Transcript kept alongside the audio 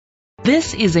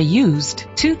This is a used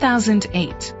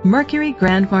 2008 Mercury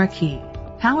Grand Marquis,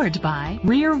 powered by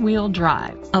rear-wheel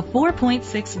drive, a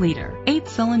 4.6-liter,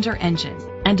 8-cylinder engine,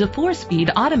 and a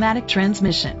 4-speed automatic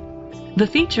transmission. The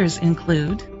features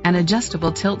include an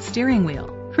adjustable tilt steering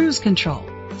wheel, cruise control,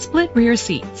 split rear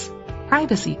seats,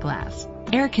 privacy glass,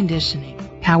 air conditioning,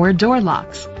 power door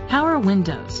locks, power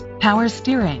windows, power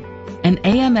steering, an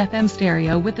AM/FM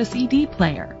stereo with a CD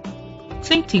player.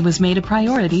 Safety was made a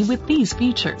priority with these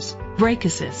features: brake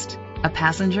assist, a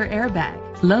passenger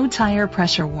airbag, low tire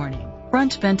pressure warning,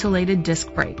 front ventilated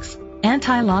disc brakes,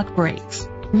 anti-lock brakes.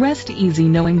 Rest easy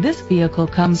knowing this vehicle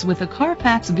comes with a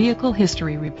Carfax Vehicle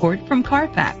History Report from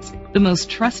Carfax, the most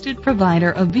trusted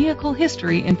provider of vehicle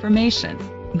history information.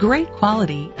 Great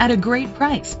quality at a great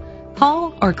price.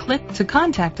 Call or click to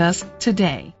contact us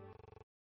today.